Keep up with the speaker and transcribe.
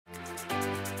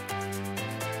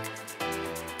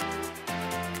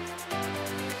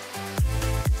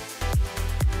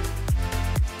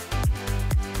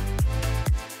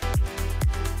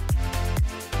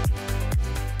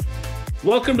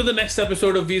Welcome to the next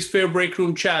episode of vSphere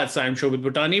Breakroom Chats. I'm Shobhit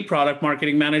Bhutani, Product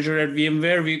Marketing Manager at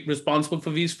VMware, responsible for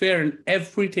vSphere and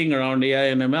everything around AI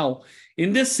and ML.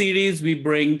 In this series, we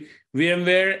bring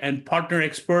VMware and partner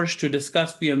experts to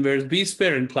discuss VMware's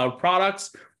vSphere and cloud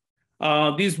products.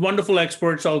 These wonderful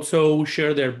experts also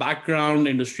share their background,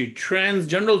 industry trends,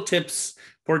 general tips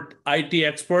for IT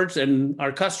experts and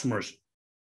our customers.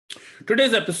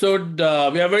 Today's episode, we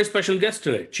have a very special guest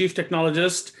today, Chief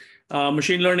Technologist,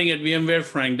 Machine Learning at VMware,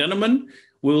 Frank Denneman.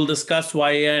 We will discuss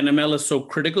why AI and ML is so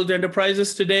critical to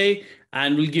enterprises today,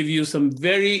 and we'll give you some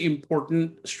very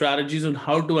important strategies on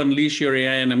how to unleash your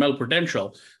AI and ML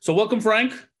potential. So welcome,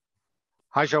 Frank.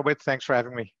 Hi, Shobhit. Thanks for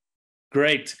having me.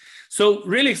 Great. So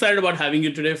really excited about having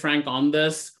you today, Frank, on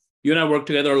this. You and I worked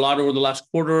together a lot over the last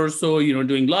quarter or so,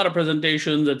 doing a lot of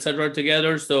presentations, et cetera,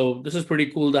 together. So this is pretty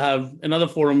cool to have another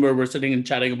forum where we're sitting and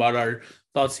chatting about our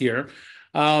thoughts here.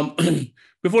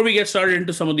 Before we get started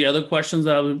into some of the other questions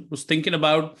that I was thinking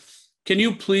about, can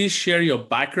you please share your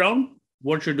background,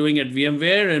 what you're doing at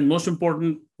VMware, and most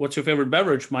important, what's your favorite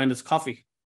beverage? Mine is coffee.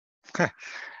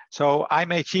 So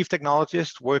I'm a chief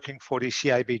technologist working for the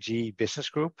CIBG business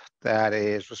group that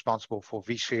is responsible for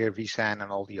vSphere, vSAN,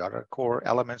 and all the other core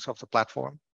elements of the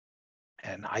platform.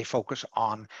 And I focus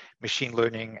on machine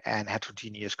learning and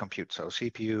heterogeneous compute, so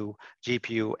CPU,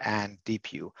 GPU, and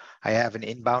DPU. I have an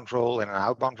inbound role and an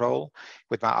outbound role.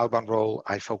 With my outbound role,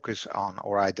 I focus on,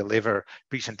 or I deliver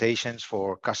presentations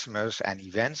for customers and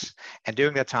events. And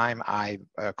during that time, I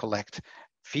collect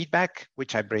feedback,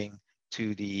 which I bring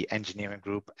to the engineering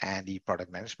group and the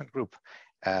product management group.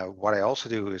 What I also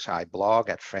do is I blog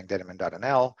at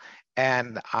frankdenneman.nl,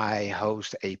 and I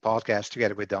host a podcast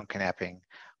together with Duncan Epping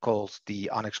called the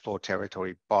Unexplored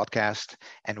Territory Podcast,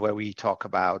 and where we talk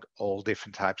about all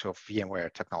different types of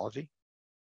VMware technology.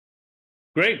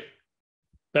 Great.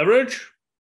 Beverage?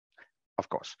 Of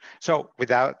course. So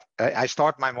I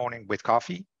start my morning with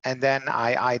coffee, and then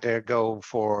I either go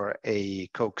for a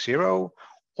Coke Zero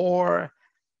or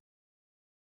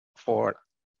for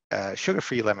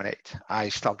sugar-free lemonade. I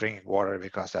stop drinking water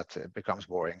because that becomes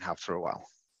boring after a while.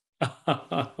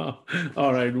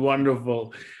 All right,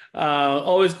 wonderful.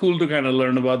 Always cool to kind of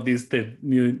learn about these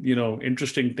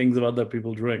interesting things about that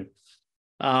people doing.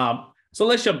 So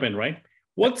let's jump in, right?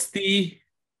 What's the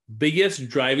biggest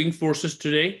driving forces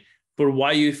today for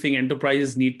why you think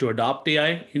enterprises need to adopt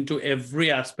AI into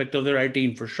every aspect of their IT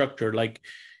infrastructure, like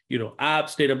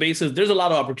apps, databases? There's a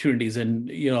lot of opportunities, and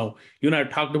you and I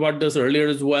talked about this earlier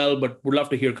as well, but would love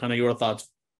to hear kind of your thoughts.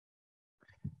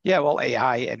 Yeah, well,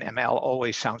 AI and ML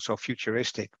always sound so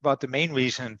futuristic, but the main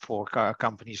reason for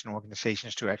companies and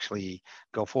organizations to actually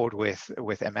go forward with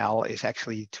ML is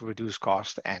actually to reduce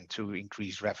cost and to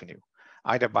increase revenue,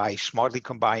 either by smartly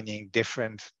combining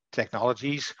different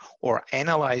technologies or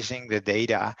analyzing the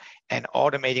data and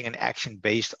automating an action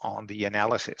based on the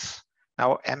analysis.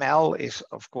 Now, ML is,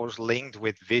 of course, linked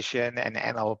with vision and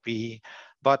NLP,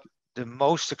 but the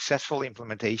most successful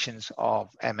implementations of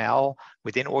ML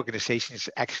within organizations is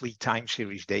actually time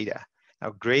series data. Now,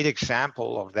 a great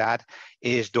example of that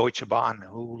is Deutsche Bahn,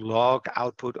 who log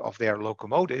output of their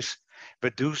locomotives,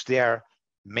 reduced their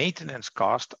maintenance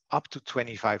cost up to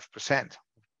 25%,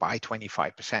 by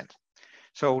 25%.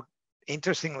 So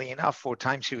interestingly enough, for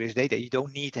time series data, you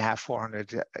don't need to have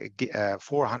 400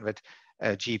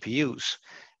 GPUs.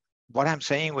 What I'm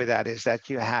saying with that is that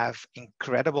you have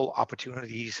incredible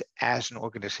opportunities as an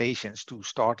organization to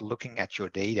start looking at your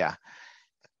data.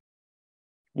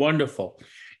 Wonderful.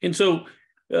 And so,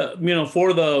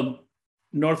 for the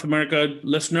North America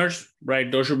listeners,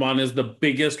 right, Deutsche Bahn is the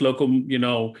biggest local,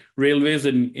 railways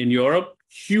in Europe.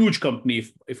 Huge company.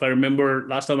 If I remember,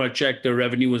 last time I checked, their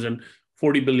revenue was in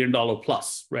 $40 billion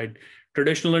plus, right?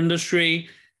 Traditional industry.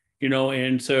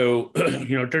 And so,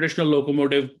 traditional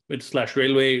locomotive /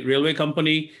 railway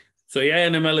company. So AI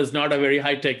and ML is not a very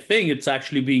high-tech thing. It's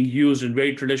actually being used in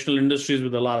very traditional industries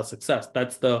with a lot of success.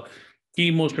 That's the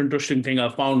key, most interesting thing I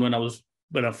found when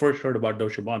I first heard about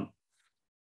Deutsche Bahn.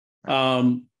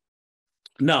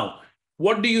 Now,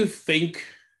 what do you think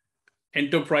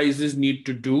enterprises need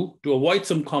to do to avoid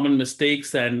some common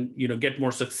mistakes and get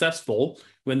more successful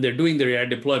when they're doing their AI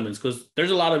deployments? Because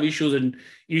there's a lot of issues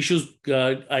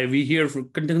we hear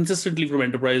consistently from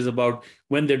enterprises about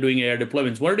when they're doing AI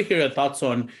deployments. Wanted to hear your thoughts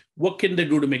on what can they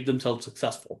do to make themselves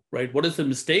successful, right? What is the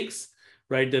mistakes,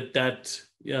 right, that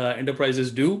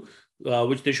enterprises do,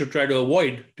 which they should try to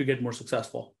avoid to get more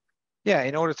successful? Yeah,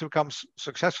 in order to become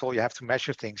successful, you have to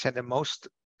measure things, and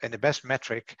the best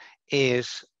metric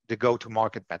is the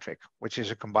go-to-market metric, which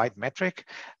is a combined metric.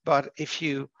 But if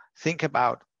you think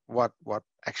about what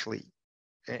actually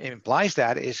implies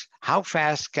that is how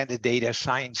fast can the data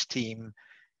science team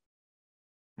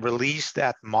release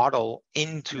that model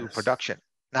into production.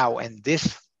 Now, and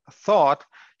this thought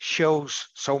shows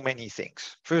so many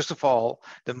things. First of all,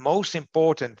 the most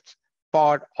important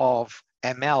part of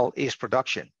ML is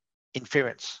production,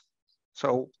 inference.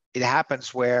 So it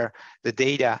happens where the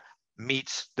data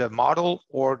meets the model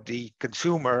or the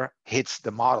consumer hits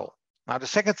the model. Now, the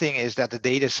second thing is that the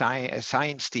data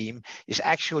science team is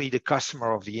actually the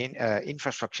customer of the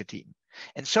infrastructure team.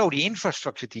 And so the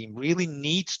infrastructure team really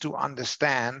needs to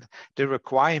understand the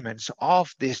requirements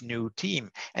of this new team.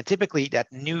 And typically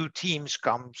that new teams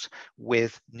comes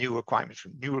with new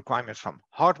requirements from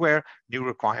hardware, new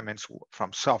requirements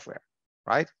from software,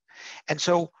 right? And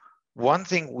so one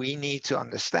thing we need to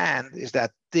understand is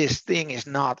that this thing is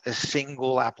not a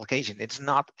single application. It's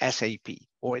not SAP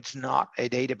or it's not a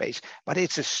database, but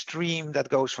it's a stream that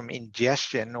goes from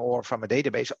ingestion or from a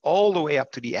database all the way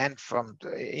up to the end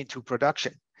into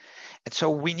production. And so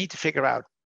we need to figure out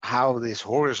how this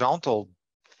horizontal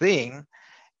thing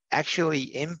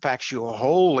actually impacts your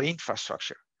whole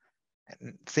infrastructure.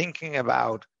 And thinking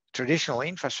about traditional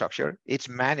infrastructure, it's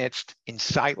managed in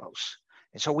silos.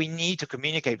 And so we need to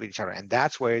communicate with each other, and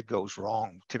that's where it goes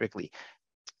wrong typically.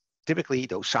 Typically,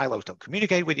 those silos don't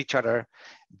communicate with each other.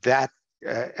 That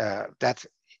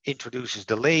introduces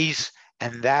delays,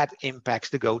 and that impacts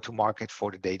the go-to-market for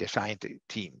the data science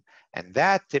team. And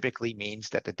that typically means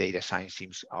that the data science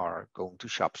teams are going to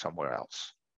shop somewhere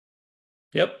else.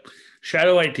 Yep,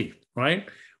 shadow IT, right?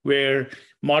 Where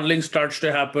modeling starts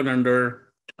to happen under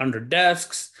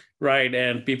desks, right?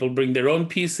 And people bring their own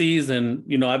PCs,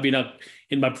 and I've been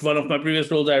in one of my previous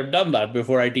roles, I've done that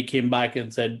before IT came back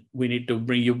and said, we need to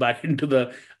bring you back into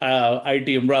the IT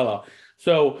umbrella.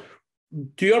 So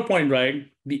to your point, right,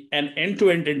 an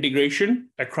end-to-end integration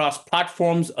across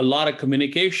platforms, a lot of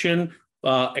communication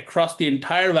across the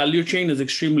entire value chain is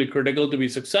extremely critical to be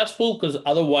successful, because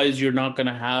otherwise you're not going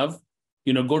to have,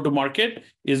 go-to-market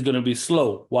is going to be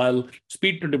slow, while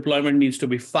speed to deployment needs to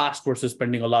be fast versus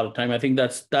spending a lot of time. I think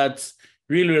that's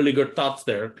really, really good thoughts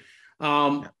there.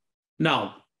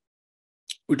 Now,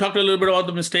 we talked a little bit about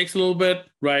the mistakes a little bit,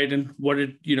 right? And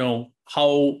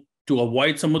how to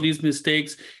avoid some of these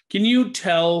mistakes. Can you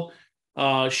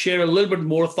share a little bit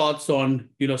more thoughts on,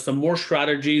 some more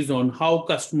strategies on how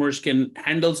customers can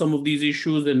handle some of these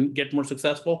issues and get more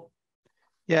successful?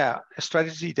 Yeah, a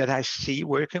strategy that I see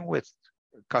working with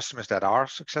customers that are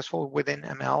successful within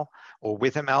ML or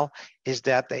with ML is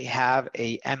that they have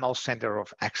a ML center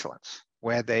of excellence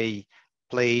where they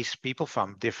place people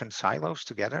from different silos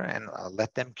together and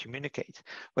let them communicate.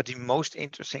 But the most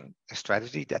interesting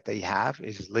strategy that they have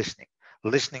is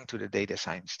listening to the data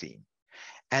science team.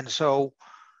 And so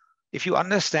if you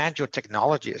understand your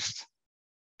technologist,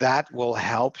 that will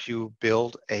help you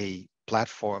build a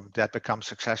platform that becomes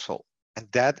successful. And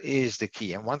that is the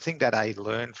key. And one thing that I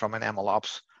learned from an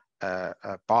MLOps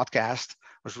podcast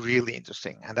was really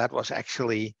interesting. And that was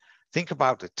actually think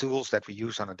about the tools that we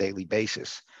use on a daily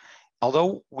basis.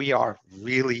 Although we are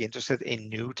really interested in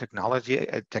new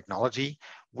technology,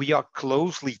 we are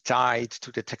closely tied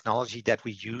to the technology that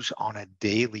we use on a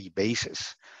daily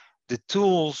basis. The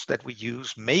tools that we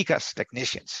use make us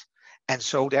technicians. And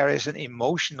so there is an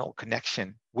emotional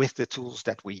connection with the tools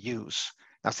that we use.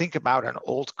 Now think about an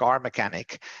old car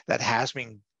mechanic that has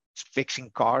been fixing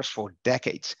cars for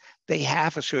decades. They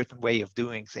have a certain way of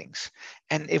doing things.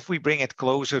 And if we bring it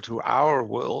closer to our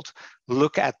world,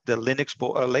 look at the Linux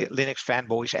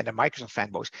fanboys and the Microsoft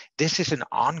fanboys. This is an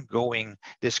ongoing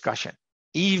discussion,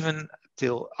 even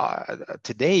till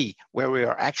today, where we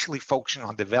are actually focusing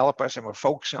on developers and we're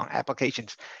focusing on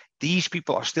applications. These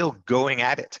people are still going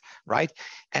at it, right?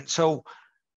 And so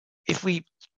if we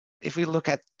look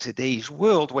at today's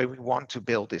world where we want to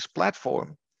build this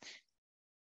platform,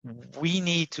 we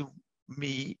need to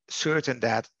be certain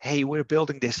that, hey, we're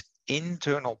building this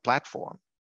internal platform.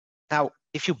 Now,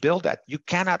 if you build that, you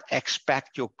cannot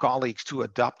expect your colleagues to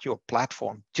adopt your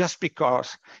platform just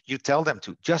because you tell them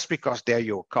to, just because they're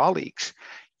your colleagues.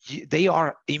 They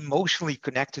are emotionally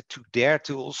connected to their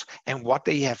tools and what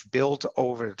they have built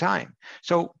over time.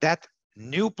 So that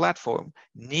new platform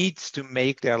needs to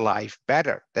make their life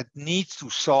better. That needs to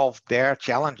solve their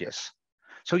challenges.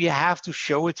 So you have to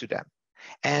show it to them.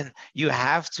 And you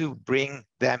have to bring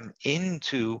them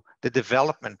into the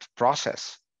development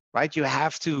process, right? You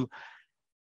have to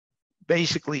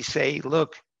basically say,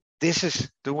 look, this is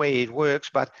the way it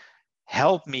works, but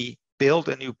help me build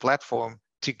a new platform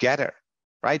together,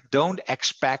 right? Don't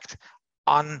expect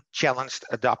unchallenged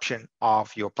adoption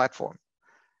of your platform.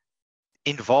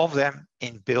 Involve them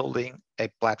in building a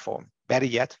platform. Better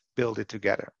yet, build it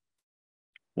together.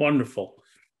 Wonderful.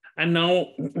 And now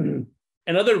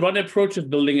another one approach is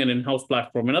building an in-house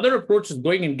platform. Another approach is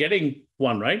going and getting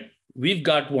one, right? We've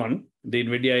got one, the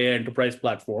NVIDIA AI Enterprise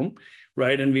platform,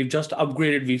 right? And we've just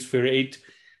upgraded vSphere 8.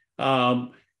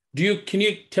 Can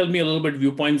you tell me a little bit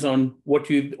viewpoints on what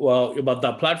about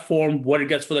that platform, what it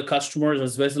gets for the customers,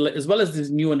 as well as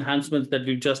these new enhancements that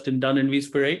we've just done in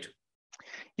vSphere 8?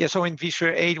 Yeah, so in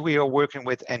vSphere 8, we are working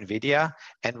with NVIDIA,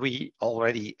 and we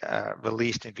already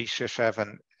released in vSphere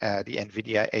 7 the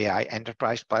NVIDIA AI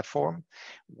Enterprise platform,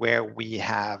 where we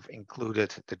have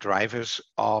included the drivers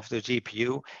of the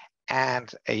GPU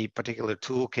and a particular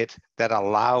toolkit that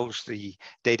allows the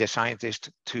data scientist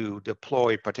to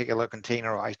deploy particular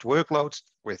containerized workloads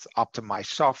with optimized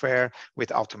software, with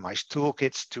optimized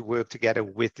toolkits to work together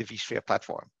with the vSphere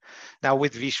platform. Now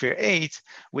with vSphere 8,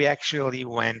 we actually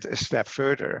went a step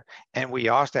further and we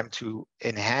asked them to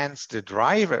enhance the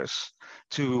drivers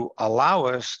to allow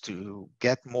us to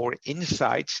get more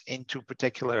insights into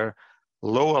particular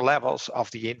lower levels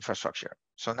of the infrastructure.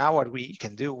 So now what we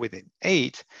can do within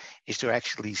 8 is to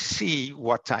actually see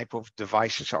what type of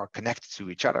devices are connected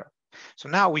to each other. So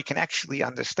now we can actually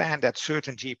understand that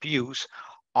certain GPUs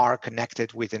are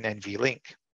connected with an NVLink.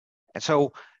 And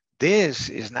so this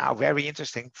is now very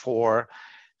interesting for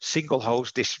single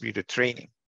host distributed training.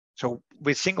 So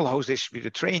with single host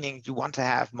distributed training, you want to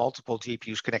have multiple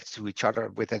GPUs connected to each other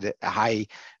with a high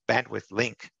bandwidth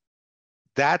link.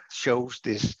 That shows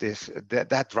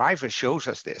that driver shows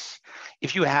us this.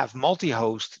 If you have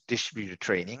multi-host distributed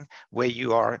training where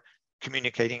you are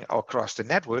communicating across the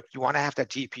network, you want to have that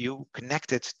GPU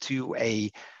connected to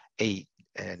a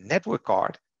network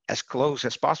card as close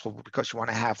as possible because you want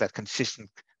to have that consistent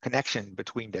connection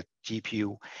between the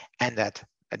GPU and that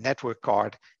network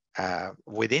card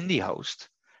within the host,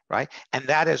 right? And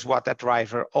that is what that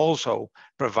driver also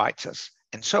provides us.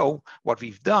 And so what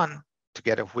we've done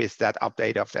together with that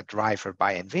update of that driver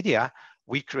by NVIDIA,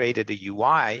 we created a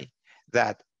UI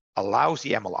that allows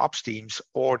the MLOps teams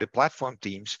or the platform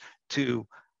teams to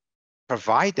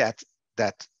provide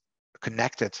that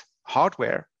connected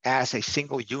hardware as a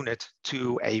single unit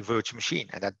to a virtual machine.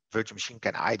 And that virtual machine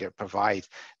can either provide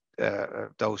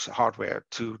those hardware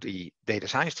to the data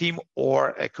science team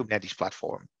or a Kubernetes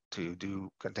platform to do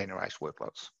containerized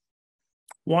workloads.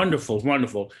 Wonderful,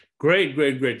 wonderful. Great,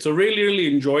 great, great. So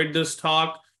really enjoyed this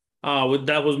talk.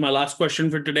 That was my last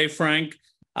question for today, Frank.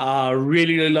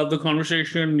 Really love the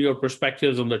conversation, your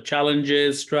perspectives on the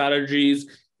challenges, strategies,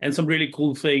 and some really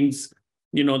cool things,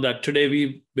 that today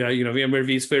VMware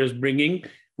vSphere is bringing,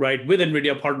 right, with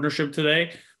NVIDIA partnership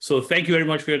today. So thank you very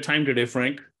much for your time today,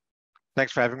 Frank.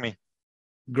 Thanks for having me.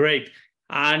 Great.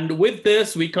 And with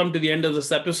this, we come to the end of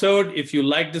this episode. If you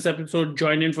like this episode,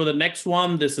 join in for the next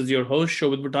one. This is your host,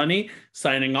 Shobhit Bhutani,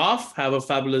 signing off. Have a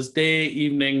fabulous day,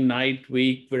 evening, night,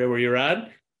 week, wherever you're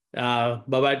at.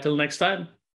 Bye-bye till next time.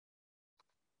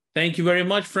 Thank you very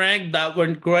much, Frank. That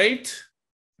went great.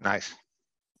 Nice.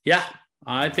 Yeah,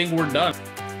 I think we're done.